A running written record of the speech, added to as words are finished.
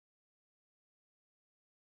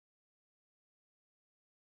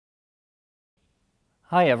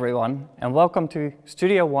Hi everyone, and welcome to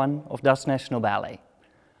Studio 1 of Dutch National Ballet.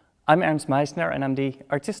 I'm Ernst Meisner, and I'm the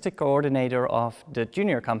artistic coordinator of the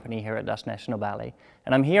junior company here at Dutch National Ballet.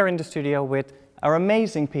 And I'm here in the studio with our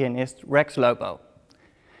amazing pianist, Rex Lobo.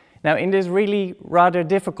 Now, in this really rather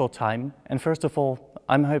difficult time, and first of all,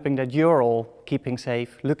 I'm hoping that you're all keeping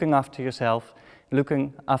safe, looking after yourself,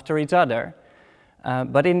 looking after each other.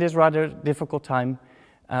 But in this rather difficult time,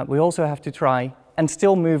 we also have to try and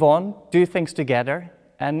still move on, do things together,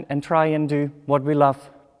 and try and do what we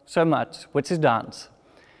love so much, which is dance.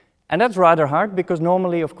 And that's rather hard because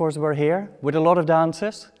normally, of course, we're here with a lot of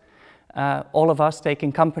dancers, all of us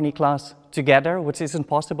taking company class together, which isn't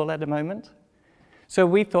possible at the moment. So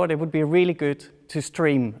we thought it would be really good to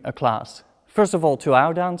stream a class. First of all, to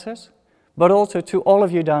our dancers, but also to all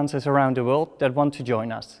of you dancers around the world that want to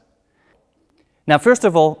join us. Now, first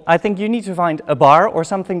of all, I think you need to find a bar or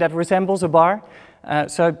something that resembles a bar.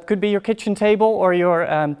 So it could be your kitchen table or your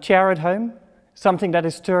chair at home, something that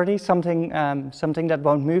is sturdy, something that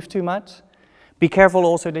won't move too much. Be careful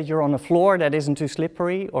also that you're on a floor that isn't too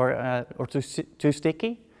slippery or too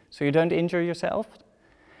sticky, so you don't injure yourself.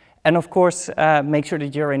 And of course, make sure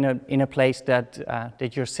that you're in a place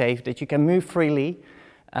that you're safe, that you can move freely,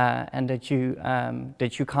 and that you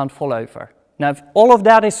can't fall over. Now, if all of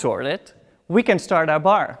that is sorted, we can start our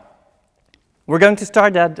bar. We're going to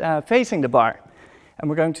start that facing the bar. And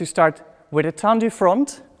we're going to start with a tendu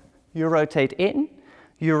front. You rotate in,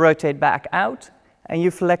 you rotate back out, and you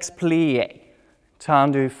flex plie.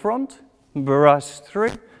 Tendu front, brush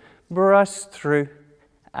through,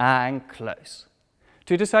 and close.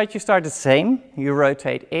 To the side, you start the same. You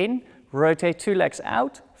rotate in, rotate 2 legs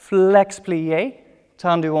out, flex plie,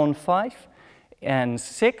 tendu on 5 and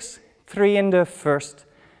 6, 3 in the first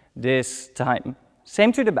this time.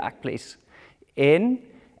 Same to the back, please. In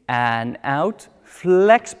and out.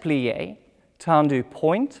 Flex plie, tendu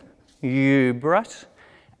point, you brush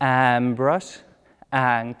and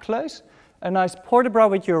close. A nice port de bras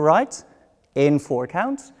with your right, in 4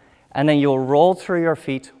 counts, and then you'll roll through your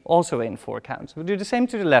feet, also in 4 counts. We'll do the same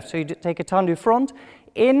to the left, so you take a tendu front,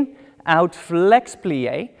 in, out, flex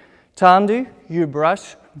plie, tendu, you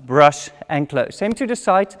brush and close. Same to the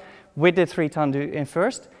side with the 3 tendu in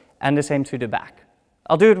first, and the same to the back.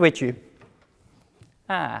 I'll do it with you.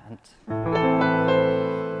 And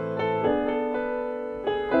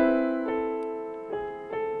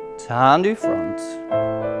tendu front,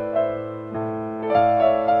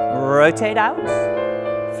 rotate out,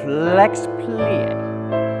 flex plie,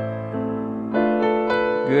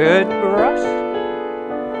 good brush,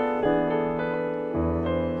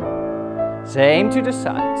 same to the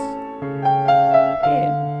sides,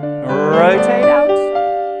 in, rotate out,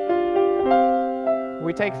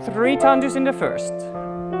 we take 3 tendus in the first,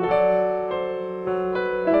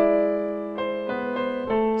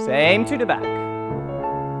 same to the back.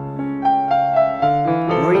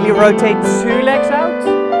 Really rotate 2 legs out,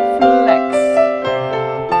 flex.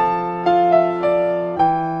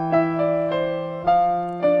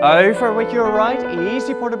 Over with your right,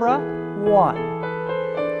 easy port de bras, 1.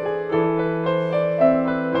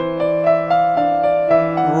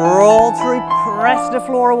 Roll through, press the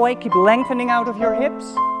floor away, keep lengthening out of your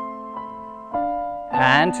hips.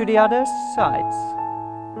 And to the other sides.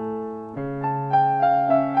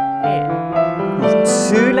 In.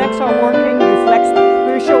 2 legs are working, you flex,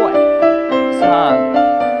 push away. Tendu.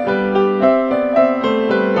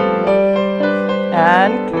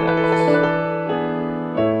 And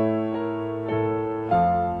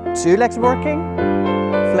close. 2 legs working,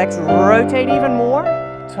 flex, rotate even more.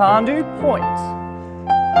 Tendu, point.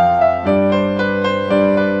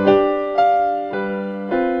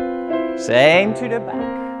 Same to the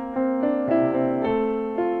back.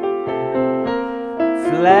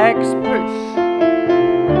 Flex, push.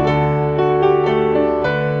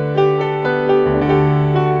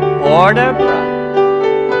 Port de bras.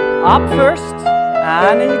 Up first,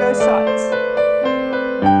 and then you go sides.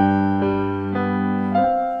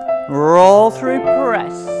 Roll through,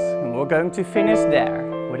 press. And we're going to finish there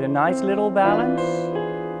with a nice little balance.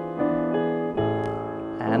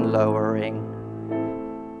 And lowering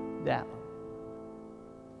down.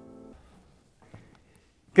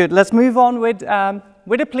 Good, let's move on with a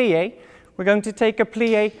plie. We're going to take a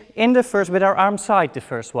plie in the first, with our arm side, the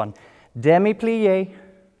first one. Demi-plie,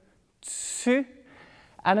 2,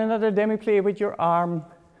 and another demi-plie with your arm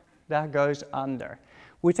that goes under.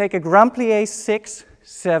 We take a grand plie, 6,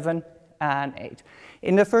 7, and 8.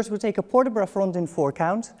 In the first, we take a port de bras front in 4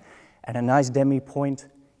 counts, and a nice demi-point.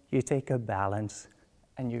 You take a balance,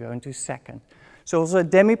 and you go into second. So also a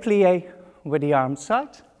demi-plie with the arm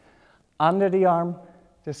side, under the arm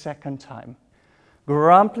the second time.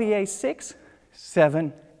 Grand plie 6,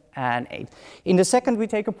 7, and 8. In the second, we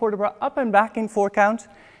take a port de bras up and back in 4 counts,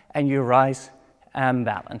 and you rise and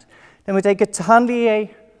balance. Then we take a tendu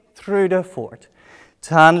through the fourth.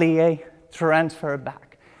 Tendu, transfer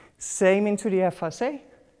back. Same into the effacé.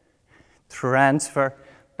 Transfer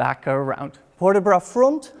back around. Port de bras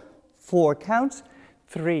front, 4 counts,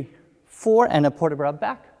 3, 4, and a port de bras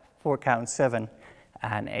back, 4 counts, 7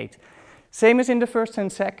 and 8. Same as in the first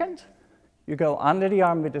and second. You go under the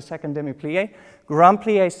arm with the second demi-plie, grand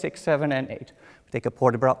plie 6, 7, and 8. Take a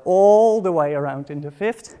port de bras all the way around in the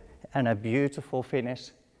fifth, and a beautiful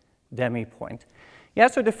finish, demi-point. Yeah,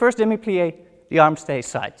 so the first demi-plie, the arm stays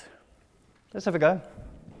side. Let's have a go.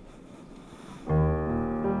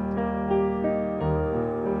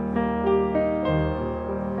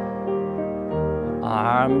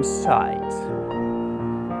 Arm side.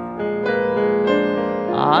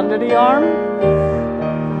 Under the arm.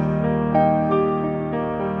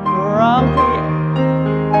 Grand plie.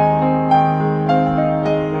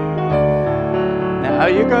 Now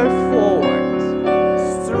you go forward.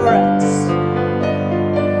 Stretch.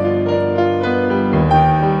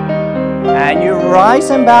 And you rise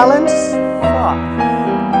and balance. 5.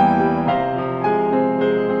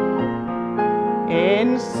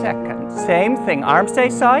 In second. Same thing. Arm stay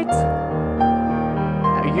side.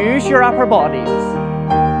 Now use your upper bodies.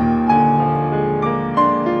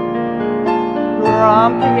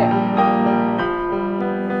 Grand plie.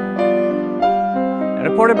 And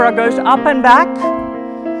the port de bras goes up and back.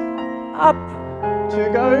 Up to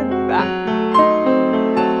go back.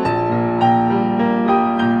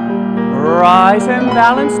 Rise and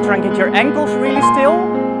balance. Try and get your ankles really still.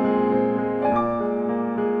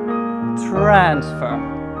 Transfer.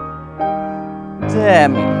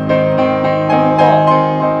 Demi.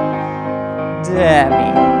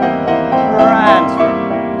 Demi. Transfer.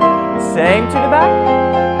 Same to the back.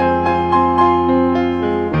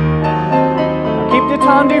 Keep the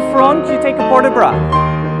tendu front, you take a port de bras.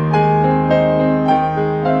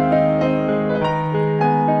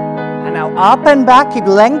 And now up and back, keep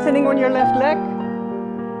lengthening on your left leg.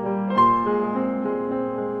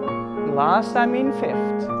 Last time in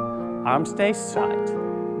fifth. Arm stays side.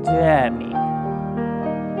 Demi.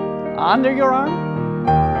 Under your arm.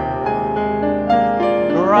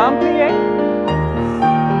 Grand plie.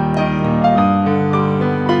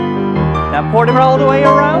 Now port de bras all the way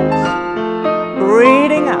around.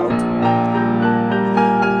 Breathing out.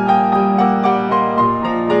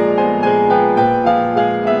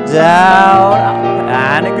 Down, up,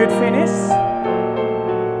 and a good finish.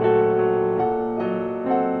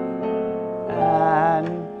 And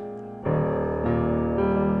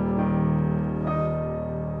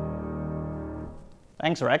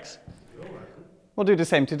thanks, Rex. We'll do the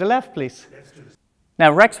same to the left, please.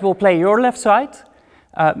 Now, Rex will play your left side.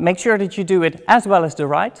 Make sure that you do it as well as the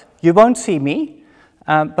right. You won't see me,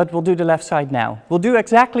 but we'll do the left side now. We'll do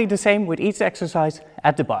exactly the same with each exercise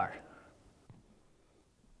at the bar.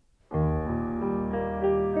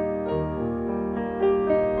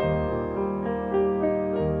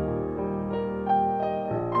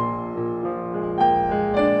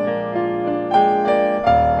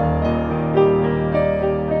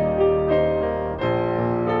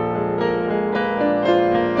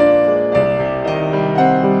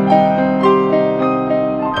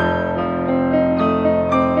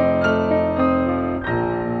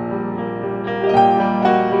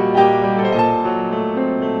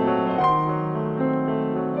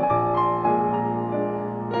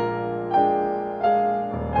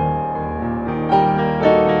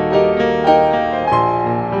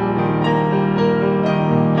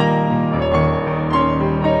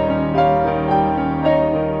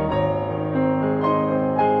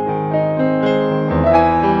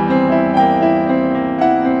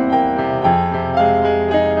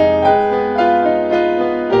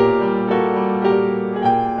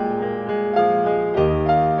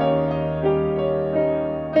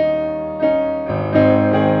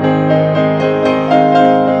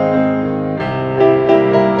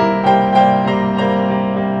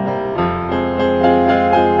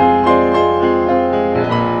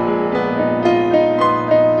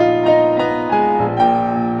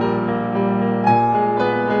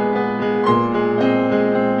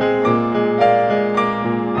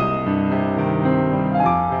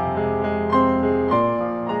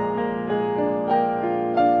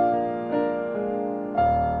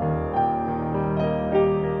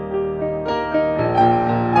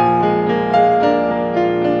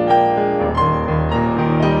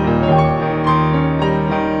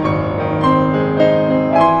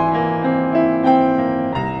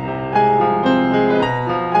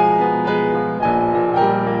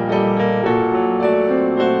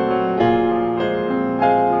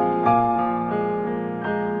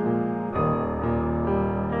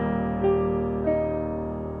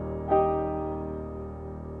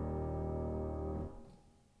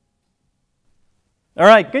 All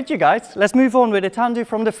right, good you guys. Let's move on with a tendu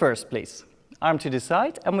from the first, please. Arm to the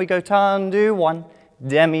side, and we go tendu 1,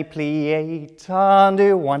 demi-plie,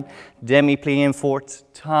 tendu 1, demi-plie in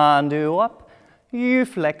fourth, tendu up, you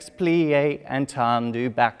flex, plie, and tendu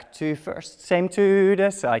back to first. Same to the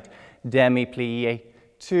side, demi-plie,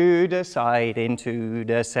 to the side, into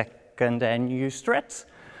the second, and you stretch,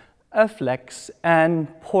 a flex, and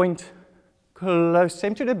point, close,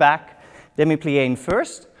 same to the back, demi-plie in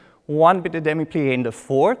first, 1 with the demi-plie in the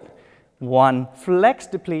fourth, 1 flex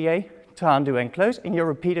the plie, tendu and close, and you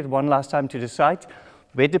repeat it one last time to the side,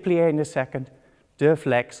 with the plie in the second, the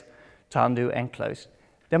flex, tendu and close.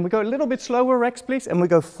 Then we go a little bit slower, Rex, please, and we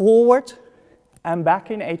go forward and back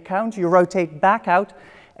in 8 counts. You rotate back out,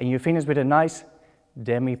 and you finish with a nice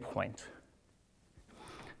demi-point.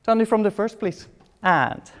 Tendu from the first, please,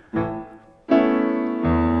 and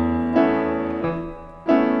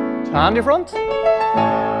tendu front,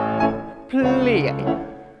 plie,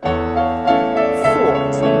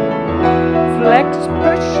 forward, flex,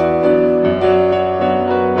 push,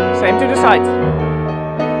 same to the side.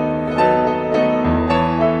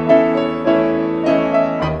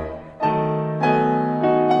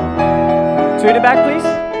 To the back, please.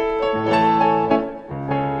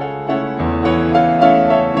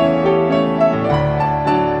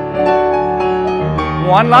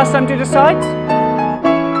 One last time to the side.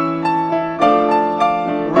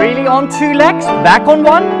 Really on 2 legs, back on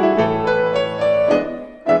 1.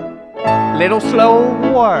 Little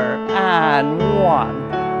slower, and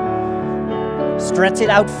 1. Stretch it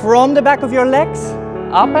out from the back of your legs,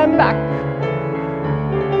 up and back.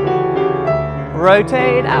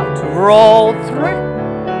 Rotate out, roll through.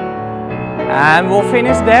 And we'll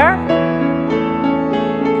finish there.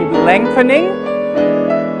 Keep lengthening.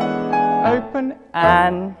 Open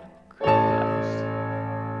and close.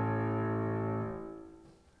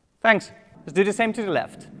 Thanks. Let's do the same to the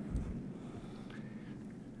left.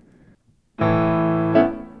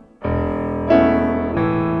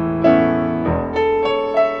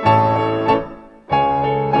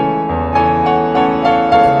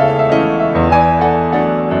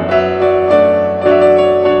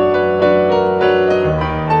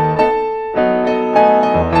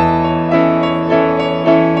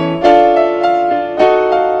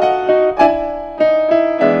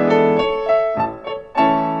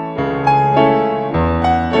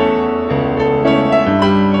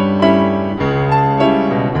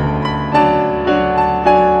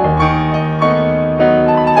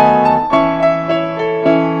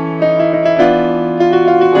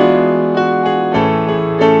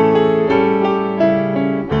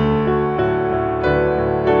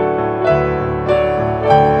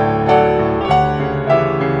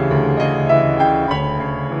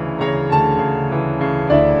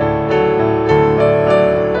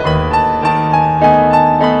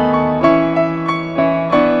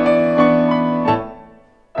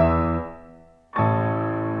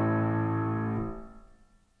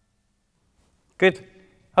 Good.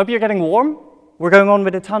 Hope you're getting warm. We're going on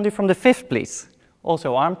with the tendu from the fifth, please.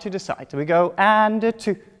 Also arm to the side. We go and a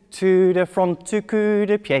 2 to the front, 2 coup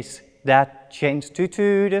de pieds. That change 2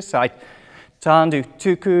 to the side. Tendu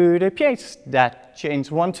 2 coup de pieds. That change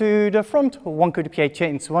 1 to the front, 1 coup de pied,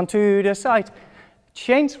 change 1 to the side.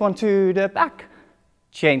 Change 1 to the back.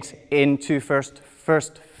 Change into first,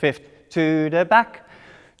 fifth to the back.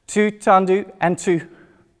 2 tendu and 2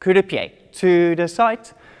 coup de pied. To the side,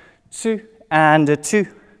 2 and a 2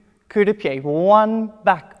 coup de pied. 1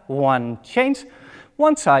 back, 1 change,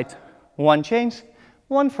 1 side, 1 change,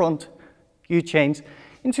 1 front, you change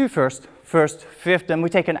into first, fifth, then we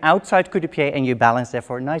take an outside coup de pied and you balance there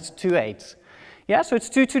for a nice 2/8. Yeah, so it's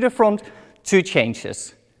 2 to the front, 2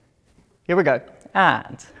 changes. Here we go,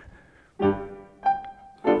 and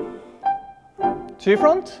 2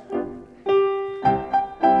 front,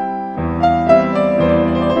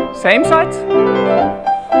 same side,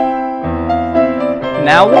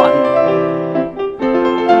 now 1.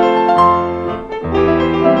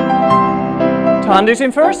 Tendus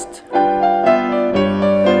in first,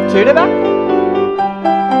 to the back.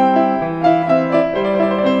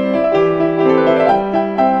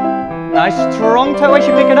 Nice strong toe as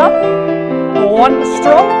you pick it up. 1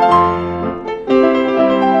 strong.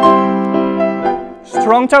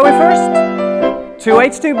 Strong toe in first.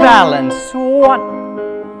 2/8 to balance. 1.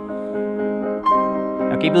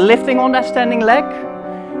 Now keep lifting on that standing leg.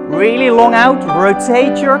 Really long out.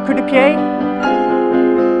 Rotate your coup de pied.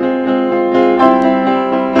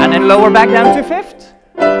 And then lower back down to fifth.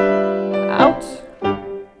 Out.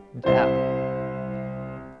 Down.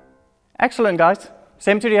 Excellent, guys.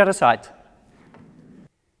 Same to the other side.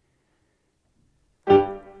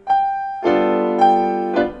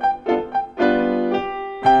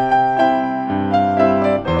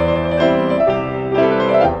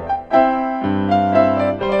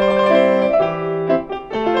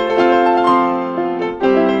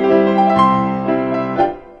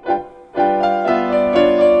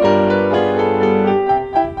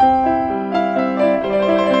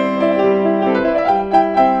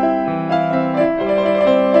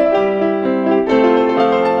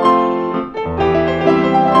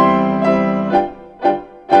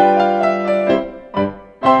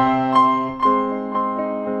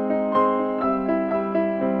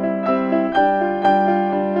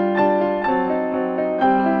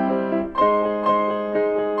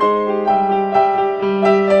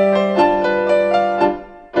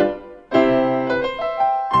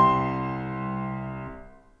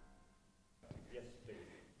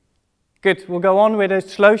 Good, we'll go on with a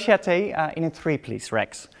slow Jete in a 3, please,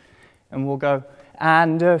 Rex. And we'll go,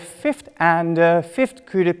 and fifth,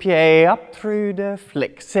 coup de pied up through the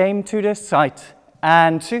flick, same to the side,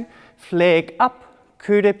 and 2, flick up,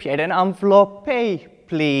 coup de pied, then enveloppe,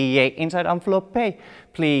 plie, inside enveloppe,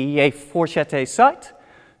 plie, 4 Jete side,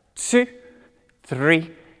 2,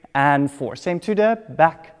 3, and 4, same to the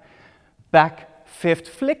back, back, 5th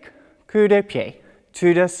flick, coup de pied,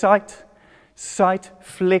 to the side, side,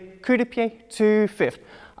 flick, coup de pied, to 5th,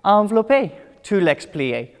 enveloppe, 2 legs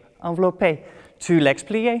plie, enveloppe, 2 legs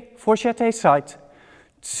plie, 4 Jete side,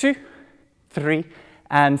 2, 3,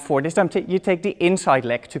 and 4. This time you take the inside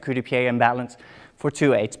leg to coup de pied and balance for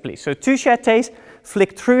 2 8s, please. So 2 Jetes,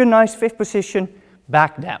 flick through a nice 5th position,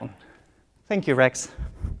 back down. Thank you, Rex.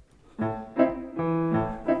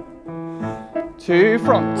 2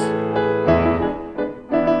 front.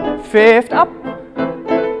 5th up.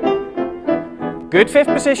 Good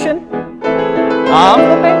 5th position.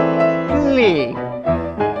 Enveloppe, plie,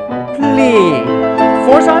 plie.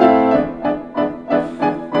 4 time.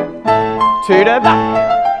 To the back.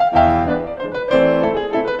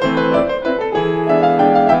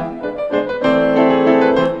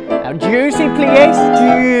 Now juicy plies,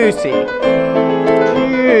 juicy,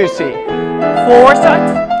 juicy. 4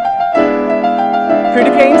 sides. Coup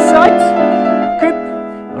de pied inside. Coup.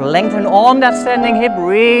 Lengthen on that standing hip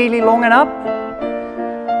really long and up.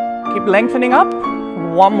 Keep lengthening up.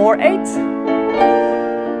 1 more 8.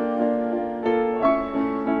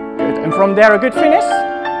 Good. And from there a good finish.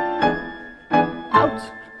 Out.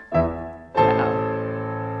 Down.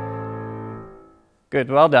 Good.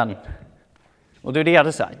 Well done. We'll do the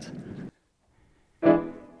other side.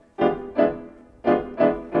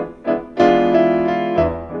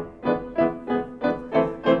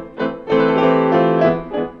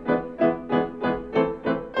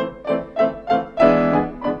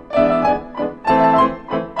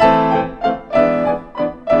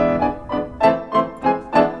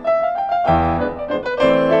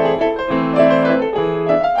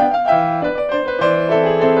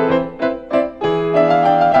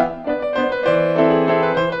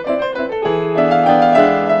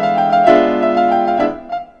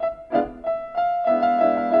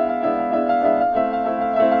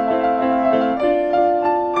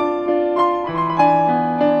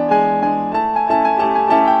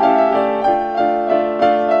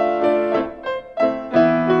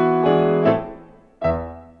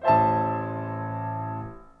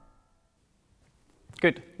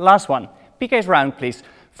 Good. Last one. Pique's round, please.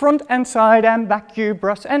 Front and side and back you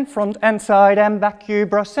brush and front and side and back you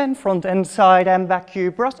brush and front and side and back you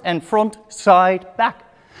brush and front, side, back.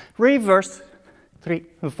 Reverse. 3,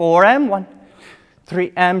 4 and 1.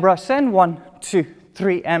 3 and brush and 1, 2,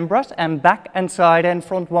 3 and brush and back and side and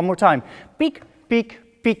front one more time. Pique, pique,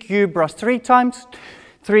 pique you brush 3 times.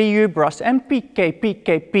 3 you brush and pique,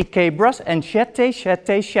 pique, pique brush and Jete,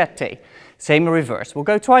 Jete, Jete. Same reverse. We'll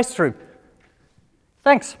go twice through.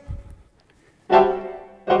 Thanks.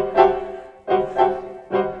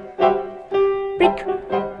 Pique.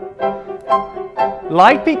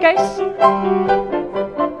 Light piques.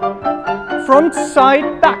 Front,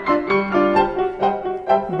 side, back.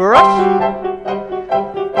 Brush.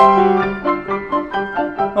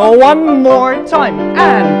 One more time.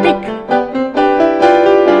 And pique.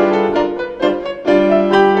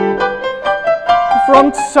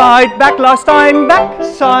 Front, side, back, last time, back,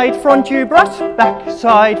 side, front you brush, back,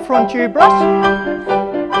 side, front you brush.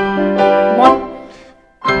 1.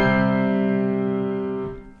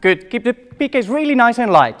 Good, keep the piques really nice and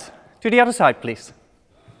light. To the other side, please.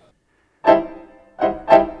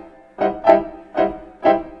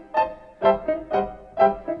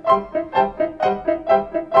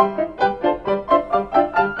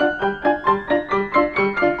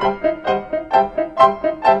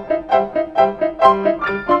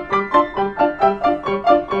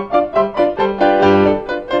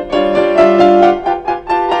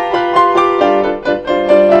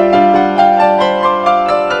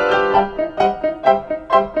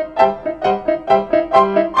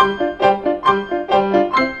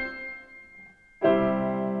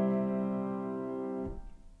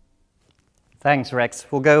 Thanks, Rex.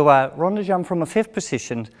 We'll go rond de jambe from a 5th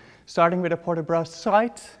position, starting with a port de bras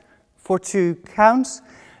side for 2 counts,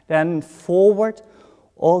 then forward,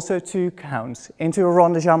 also 2 counts, into a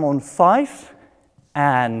rond de jambe on 5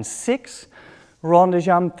 and 6, rond de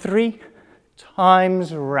jambe 3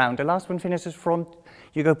 times round. The last one finishes front,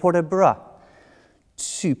 you go port de bras,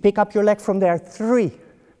 2, pick up your leg from there, 3,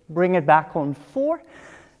 bring it back on 4,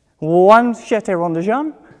 1 Jete rond de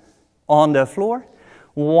jambe on the floor,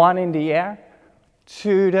 1 in the air,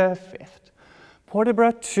 to the 5th. Port de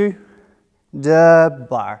bras 2, de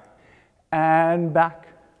barre, and back,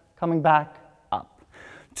 coming back, up.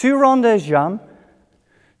 2 ronds de jambe,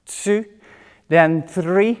 2, then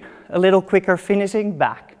 3, a little quicker finishing,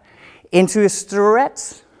 back. Into a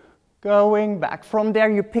stretch, going back. From there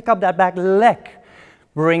you pick up that back leg,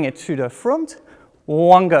 bring it to the front,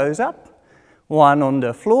 1 goes up, 1 on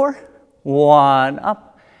the floor, 1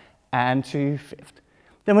 up, and 2 fifth.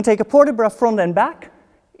 Then we'll take a port de bras front and back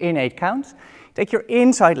in 8 counts. Take your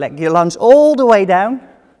inside leg, you lunge all the way down,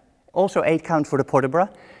 also 8 counts for the port de bras.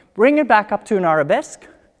 Bring it back up to an arabesque,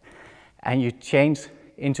 and you change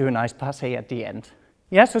into a nice passé at the end.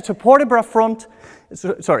 Yes, so it's a port de bras front,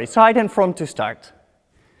 sorry, side and front to start.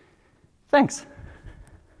 Thanks.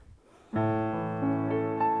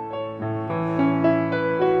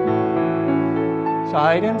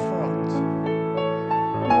 Side and front.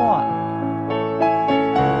 1.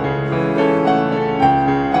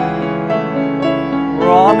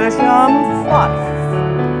 Rond de jambe, 5.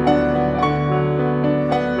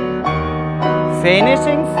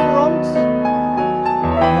 Finishing front,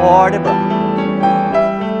 port de bras.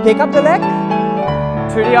 Pick up the leg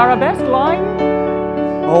to the arabesque line.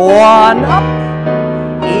 1 up,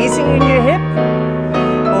 easy in your hip,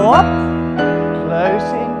 up,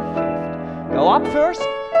 closing fifth. Go up first,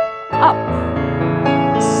 up,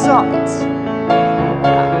 side,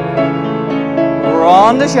 back,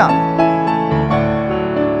 rond de jambe.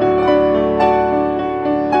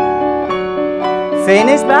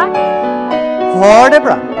 Finish back, port de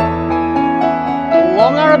bras.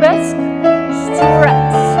 Long arabesque,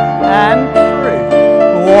 stretch, and through.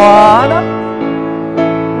 1 up,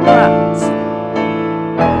 round.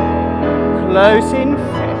 Close in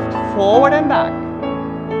fifth, forward and back.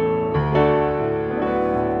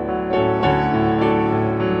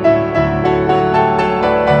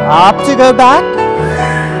 Up to go back.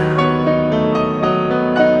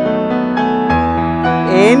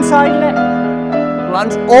 Inside leg.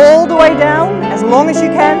 Lunge all the way down as long as you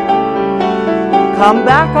can. Come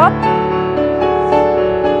back up.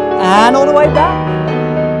 And all the way back.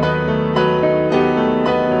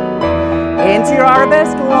 Into your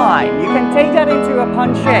arabesque line. You can take that into a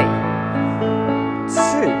penché. 2.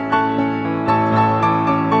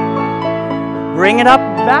 Bring it up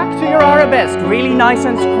back to your arabesque. Really nice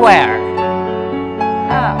and square.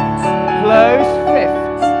 Out. Close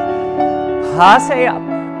fifth. Passé up.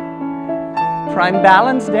 Try and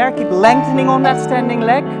balance there. Keep lengthening on that standing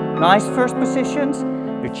leg. Nice first positions.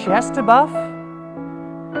 Your chest above.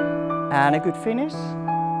 And a good finish.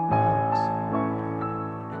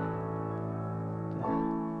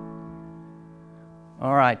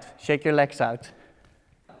 All right, shake your legs out.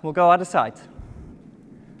 We'll go other side.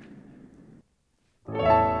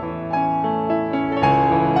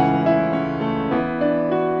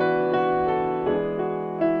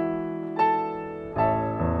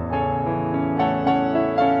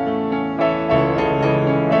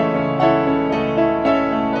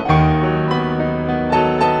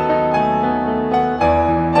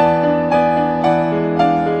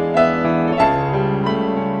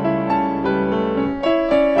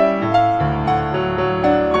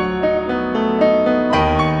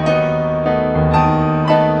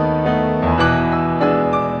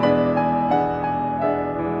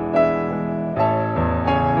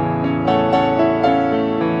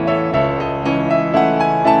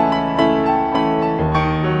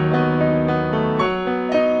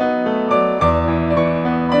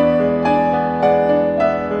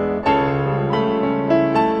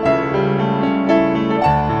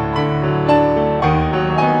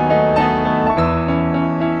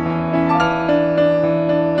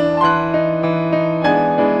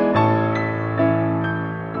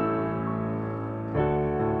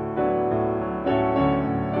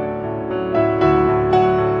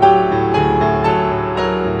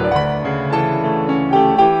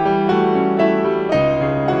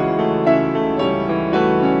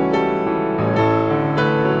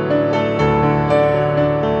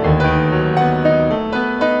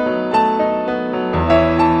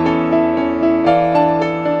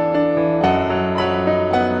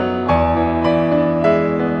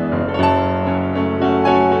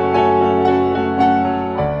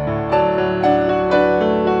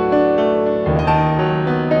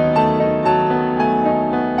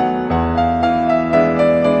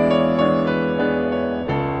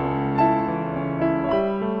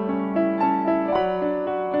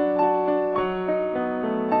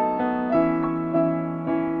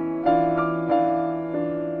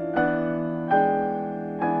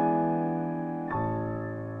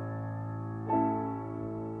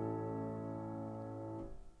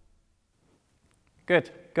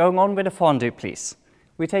 Good. Going on with the fondu, please.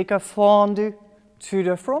 We take a fondu to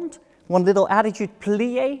the front, one little attitude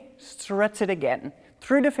plie, stretch it again.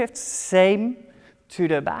 Through the fifth, same to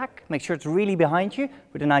the back. Make sure it's really behind you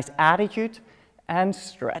with a nice attitude and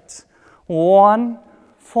stretch. One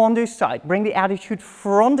fondu side. Bring the attitude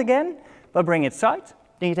front again, but bring it side.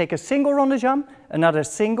 Then you take a single round of jump, another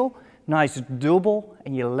single, nice double,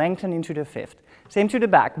 and you lengthen into the fifth. Same to the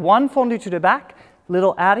back. One fondu to the back,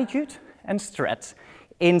 little attitude and stretch.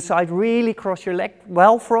 Inside, really cross your leg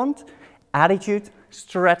well front, attitude,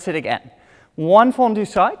 stretch it again. One fondu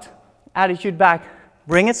side, attitude back,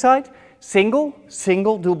 bring it side, single,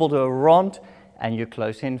 single, double the round, and you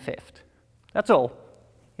close in fifth. That's all.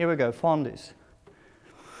 Here we go, fondus.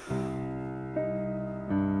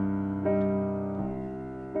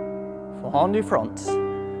 Fondu front.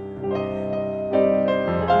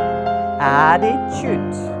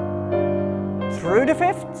 Attitude. Through the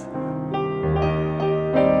fifth.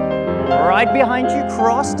 Right behind you,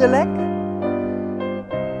 cross the leg.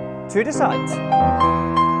 To the side.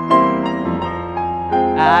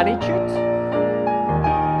 Attitude.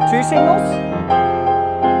 Two singles.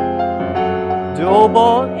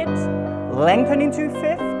 Double it. Lengthen into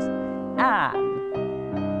fifth. And.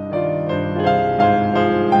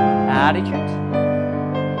 Attitude.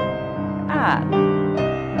 And.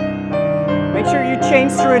 Make sure you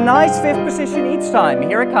change through a nice fifth position each time.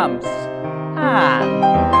 Here it comes. And.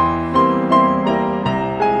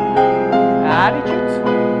 Attitude.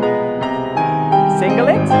 Single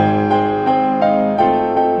it.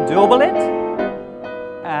 Double it.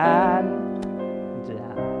 And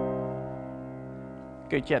down.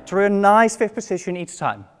 Good, yeah. Through a nice fifth position each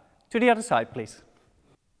time. To the other side, please.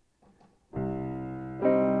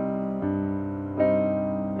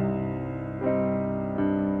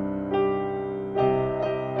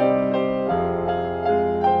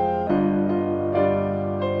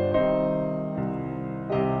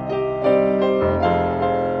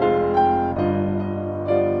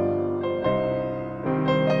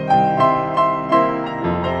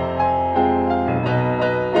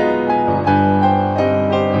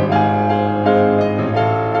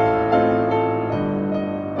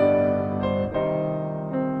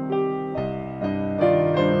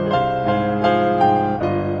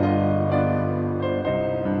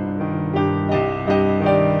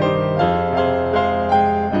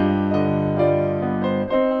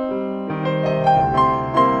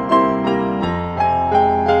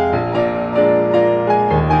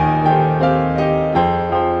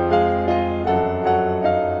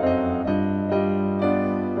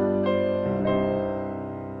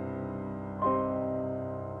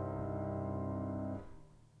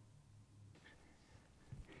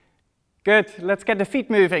 Good, let's get the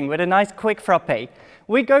feet moving with a nice quick frappe.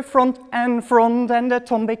 We go front, and the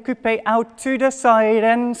tombe coupe out to the side,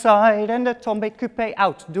 and the tombe coupe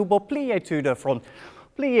out. Double plie to the front,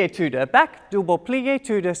 plie to the back, double plie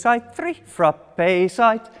to the side, three, frappe,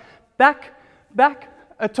 side, back, back,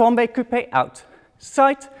 a tombe coupe out.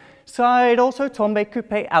 Side, side, also tombe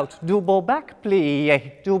coupe out. Double back,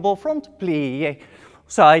 plie, double front, plie,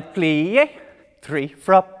 side, plie, three,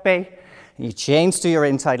 frappe. You change to your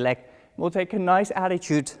inside leg. We'll take a nice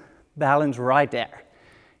attitude balance right there.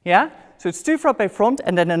 Yeah? So it's two frappe front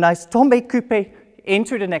and then a nice tombe coupe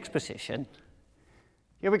into the next position.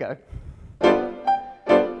 Here we go.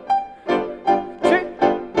 Two.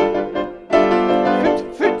 Foot,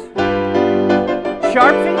 foot.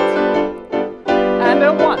 Sharp feet. And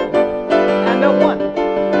a one. And a one.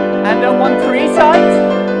 And a one, three sides.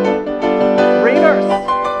 Reverse.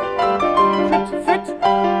 Foot, foot.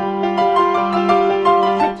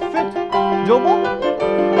 Double,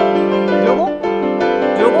 double,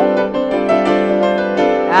 double,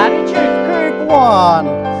 attitude, good one.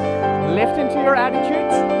 Lift into your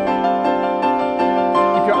attitude.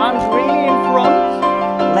 Keep your arms really in front.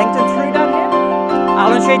 Lengthen through that hip.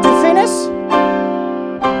 Allongé to finish.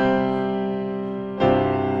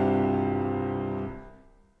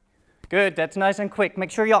 Good, that's nice and quick.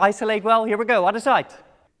 Make sure you isolate well. Here we go, other side.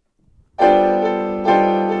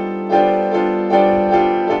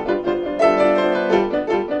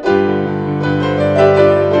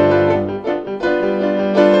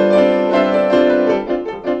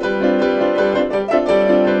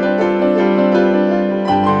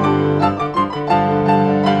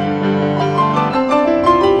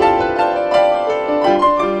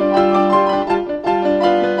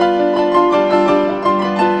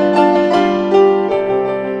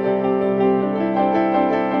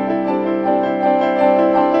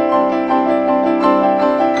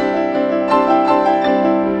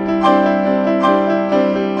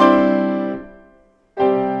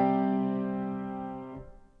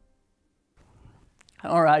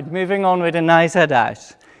 moving on with a nice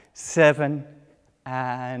adage. 7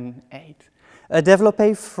 and 8. A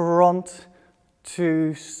développé front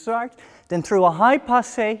to start, then through a high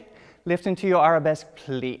passé, lift into your arabesque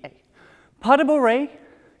plie. Pas de bourrée,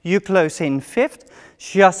 you close in 5th,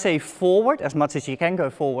 chassé forward, as much as you can go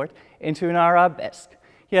forward, into an arabesque.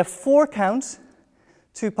 You have 4 counts,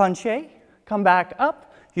 2 penché, come back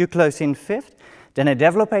up, you close in 5th, then a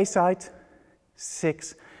développé side,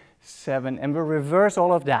 6, 7, and we'll reverse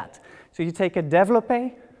all of that. So you take a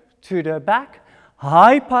développé to the back,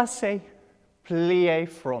 high passé, plie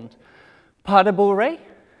front. Pas de bourrée,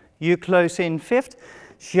 you close in 5th,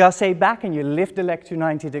 chassé back, and you lift the leg to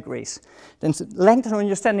 90 degrees. Then lengthen on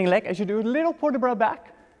your standing leg as you do a little port de bras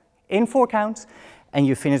back, in 4 counts, and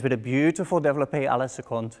you finish with a beautiful développé à la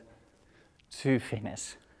seconde to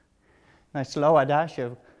finish. Nice slow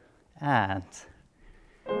adagio, and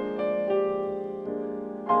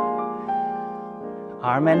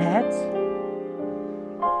arm and head.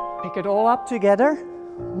 Pick it all up together.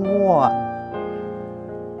 1,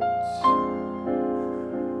 2,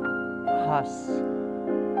 pass,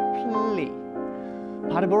 plie.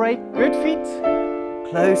 Pas de bourrée, good feet.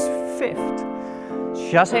 Close 5th.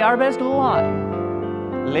 Chassé arabesque line.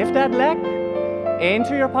 Lift that leg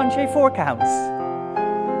into your penché 4 counts.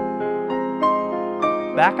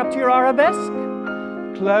 Back up to your arabesque.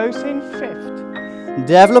 Close in 5th.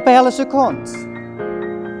 Développé à la seconde.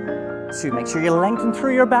 2, make sure you lengthen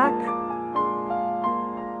through your back.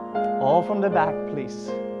 All from the back,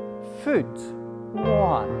 please. Foot.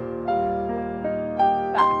 1.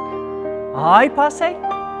 Back. High passé.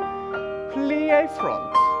 Plie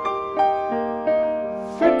front.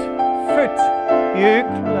 Foot, foot. You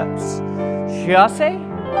close. Chassé.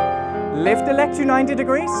 Lift the leg to 90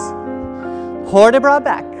 degrees. Port de bras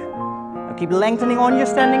back. Now keep lengthening on your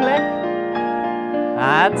standing leg.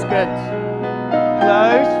 That's good.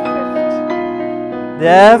 Close 5th.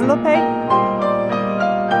 Développé.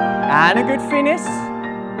 And a good finish.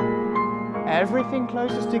 Everything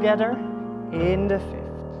closes together in the 5th.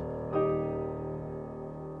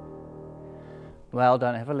 Well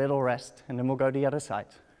done, have a little rest and then we'll go the other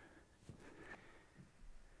side.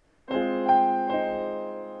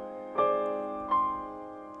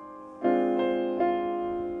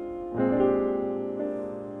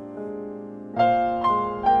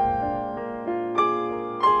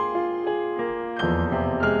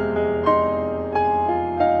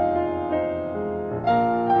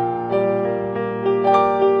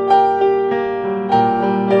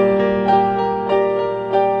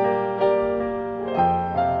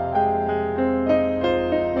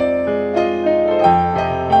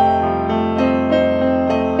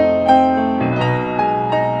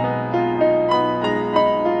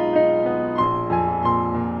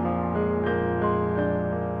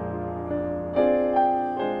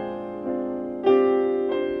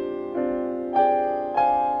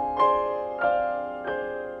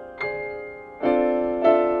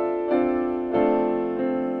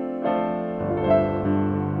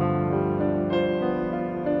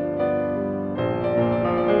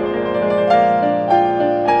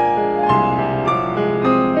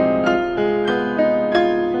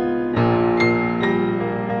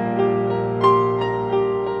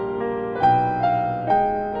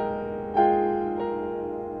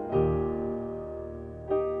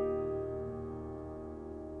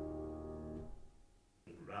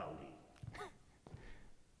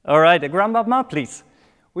 All right, a grand battement, please.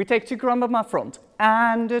 We take 2 grand battement front,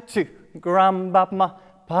 and 2. Grand battement,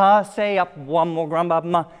 passé up, 1 more grand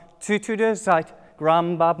battement, 2 to the side,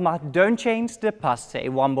 grand battement, don't change the passé,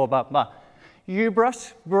 1 more battement. You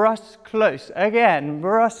brush, brush, close, again,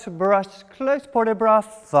 brush, brush, close, port de bras,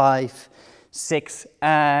 5, 6,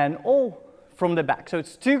 and all from the back. So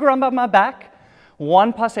it's 2 grand battement back,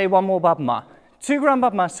 1 passé, 1 more battement. 2 grand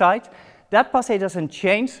battement side, that passé doesn't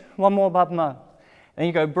change, 1 more battement. And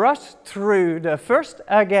you go brush through the first,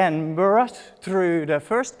 again, brush through the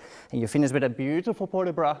first, and you finish with a beautiful port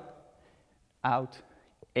de bras out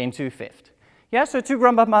into 5th. Yeah, so 2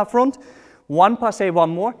 grand battement front, 1 passé, 1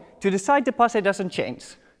 more. To the side, the passé doesn't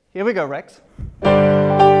change. Here we go, Rex. 2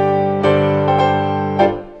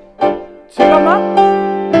 grand battement,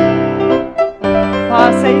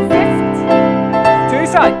 passé 5th, 2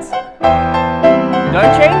 sides.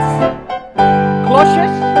 Don't change, cloches.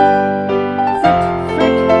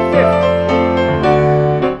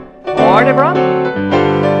 Port de bras,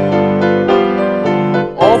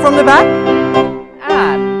 all from the back,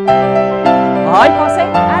 and high passé,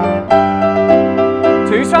 and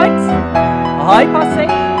 2 sides, high passé,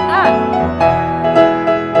 and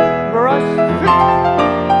brush, foot,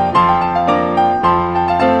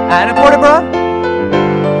 and a port de bras,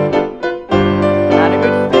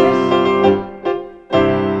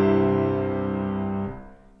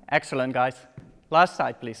 Excellent, guys. Last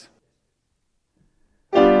side, please.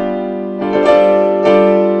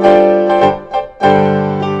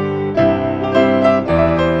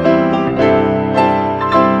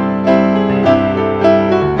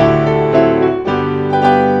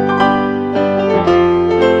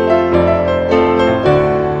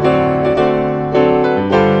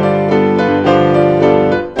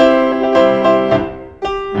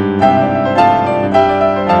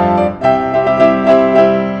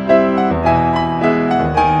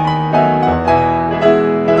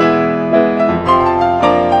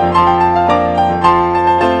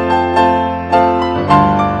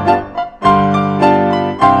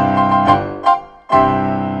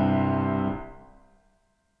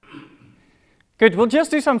 Good, we'll just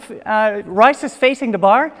do some rises facing the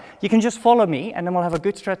bar. You can just follow me and then we'll have a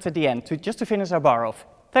good stretch at the end just to finish our bar off.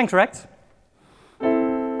 Thanks, Rex.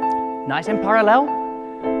 Nice and parallel.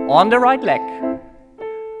 On the right leg.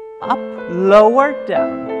 Up, lower,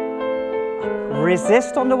 down. Up,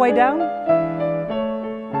 resist on the way down.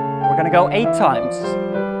 We're gonna go 8 times.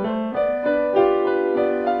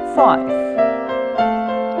 5,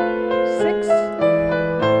 6.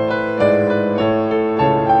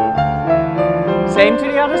 Same to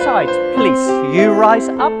the other side, please. You rise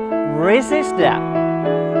up, resist down.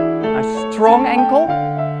 A strong ankle.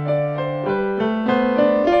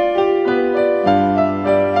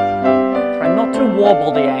 Try not to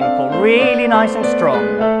wobble the ankle, really nice and strong.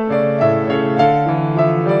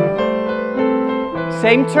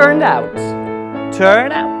 Same turned out.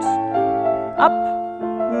 Turn out. Up,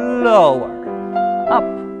 lower. Up,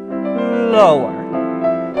 lower.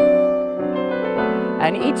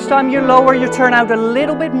 And each time you lower, you turn out a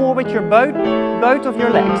little bit more with your both of your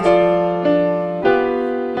legs.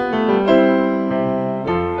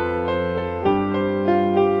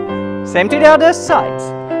 Same to the other side.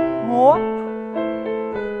 Up.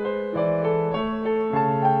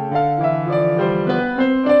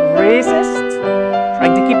 Resist.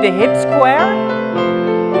 Trying to keep the hips square.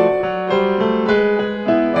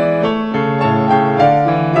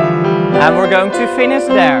 And we're going to finish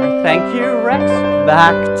there. Thank you, Rex.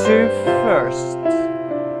 Back to first.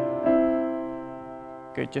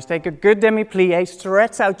 Good, just take a good demi-plie,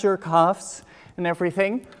 stretch out your calves and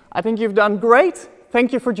everything. I think you've done great.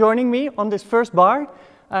 Thank you for joining me on this first bar.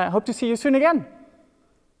 Hope to see you soon again.